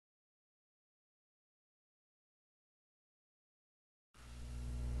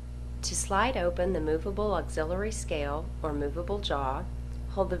slide open the movable auxiliary scale or movable jaw,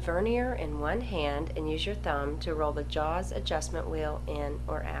 hold the vernier in one hand and use your thumb to roll the jaw's adjustment wheel in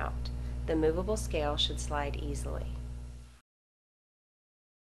or out. The movable scale should slide easily.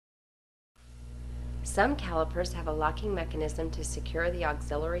 Some calipers have a locking mechanism to secure the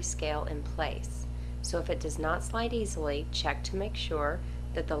auxiliary scale in place, so if it does not slide easily, check to make sure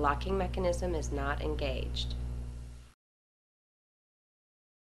that the locking mechanism is not engaged.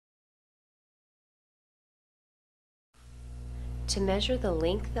 To measure the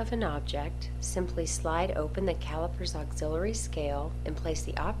length of an object, simply slide open the caliper's auxiliary scale and place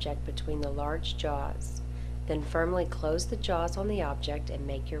the object between the large jaws. Then firmly close the jaws on the object and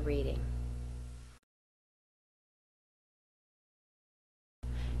make your reading.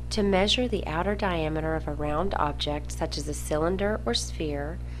 To measure the outer diameter of a round object, such as a cylinder or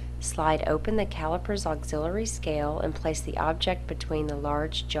sphere, slide open the caliper's auxiliary scale and place the object between the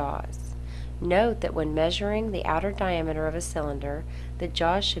large jaws. Note that when measuring the outer diameter of a cylinder, the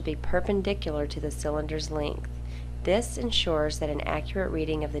jaws should be perpendicular to the cylinder's length. This ensures that an accurate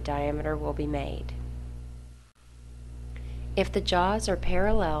reading of the diameter will be made. If the jaws are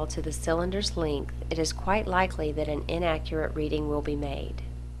parallel to the cylinder's length, it is quite likely that an inaccurate reading will be made.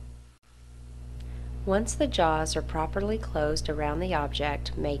 Once the jaws are properly closed around the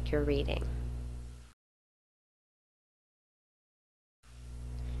object, make your reading.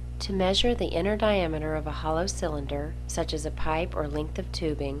 To measure the inner diameter of a hollow cylinder, such as a pipe or length of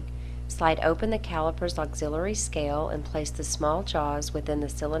tubing, slide open the caliper's auxiliary scale and place the small jaws within the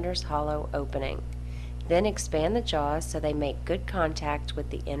cylinder's hollow opening. Then expand the jaws so they make good contact with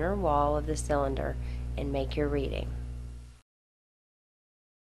the inner wall of the cylinder and make your reading.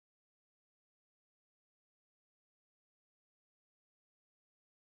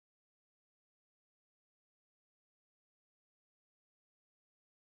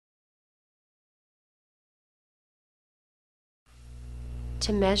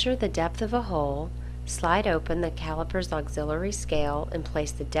 To measure the depth of a hole, slide open the caliper's auxiliary scale and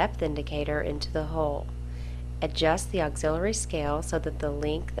place the depth indicator into the hole. Adjust the auxiliary scale so that the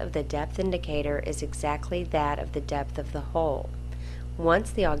length of the depth indicator is exactly that of the depth of the hole.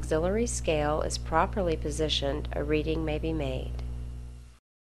 Once the auxiliary scale is properly positioned, a reading may be made.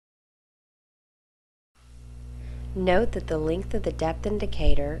 Note that the length of the depth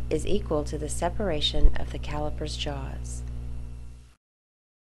indicator is equal to the separation of the caliper's jaws.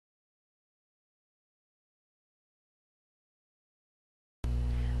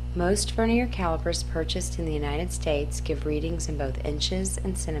 Most vernier calipers purchased in the United States give readings in both inches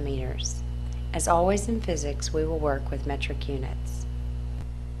and centimeters. As always in physics, we will work with metric units.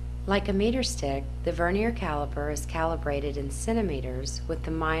 Like a meter stick, the vernier caliper is calibrated in centimeters with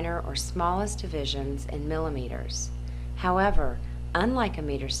the minor or smallest divisions in millimeters. However, unlike a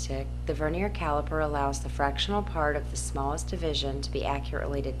meter stick, the vernier caliper allows the fractional part of the smallest division to be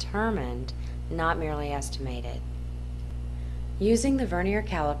accurately determined, not merely estimated. Using the vernier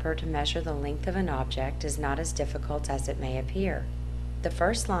caliper to measure the length of an object is not as difficult as it may appear. The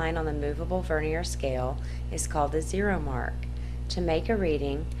first line on the movable vernier scale is called the 0 mark. To make a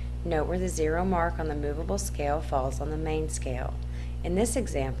reading, note where the 0 mark on the movable scale falls on the main scale. In this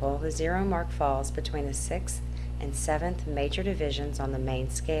example, the 0 mark falls between the 6th and 7th major divisions on the main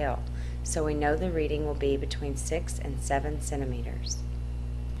scale, so we know the reading will be between 6 and 7 centimeters.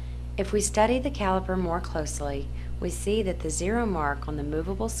 If we study the caliper more closely, we see that the 0 mark on the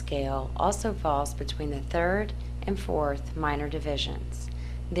movable scale also falls between the 3rd and 4th minor divisions.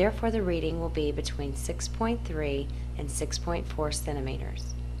 Therefore, the reading will be between 6.3 and 6.4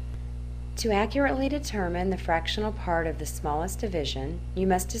 centimeters. To accurately determine the fractional part of the smallest division, you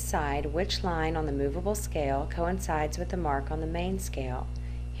must decide which line on the movable scale coincides with the mark on the main scale.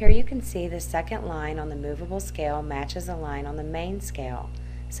 Here you can see the second line on the movable scale matches a line on the main scale,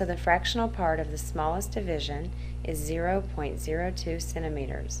 so the fractional part of the smallest division is 0.02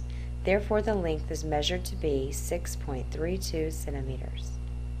 centimeters. Therefore, the length is measured to be 6.32 centimeters.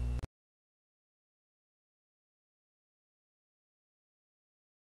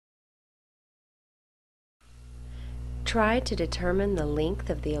 Try to determine the length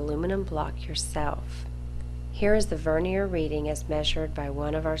of the aluminum block yourself. Here is the vernier reading as measured by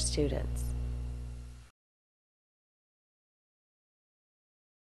one of our students.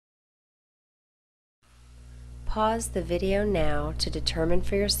 Pause the video now to determine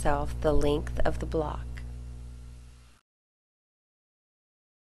for yourself the length of the block.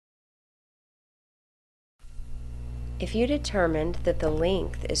 If you determined that the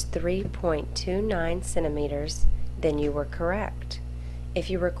length is 3.29 centimeters, then you were correct. If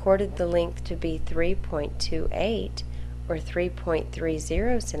you recorded the length to be 3.28, or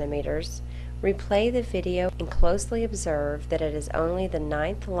 3.30 centimeters, replay the video and closely observe that it is only the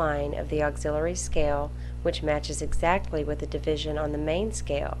 9th line of the auxiliary scale which matches exactly with the division on the main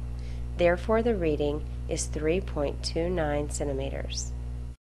scale. Therefore, the reading is 3.29 centimeters.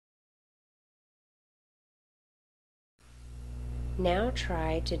 Now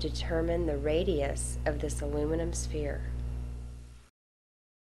try to determine the radius of this aluminum sphere.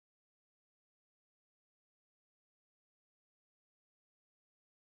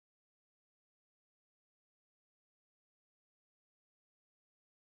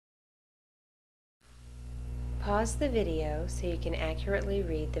 Pause the video so you can accurately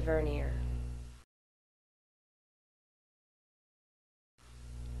read the vernier.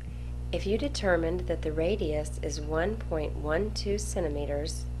 If you determined that the radius is 1.12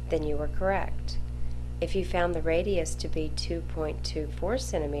 centimeters, then you were correct. If you found the radius to be 2.24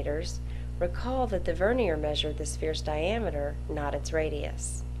 centimeters, recall that the vernier measured the sphere's diameter, not its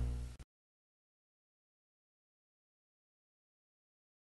radius.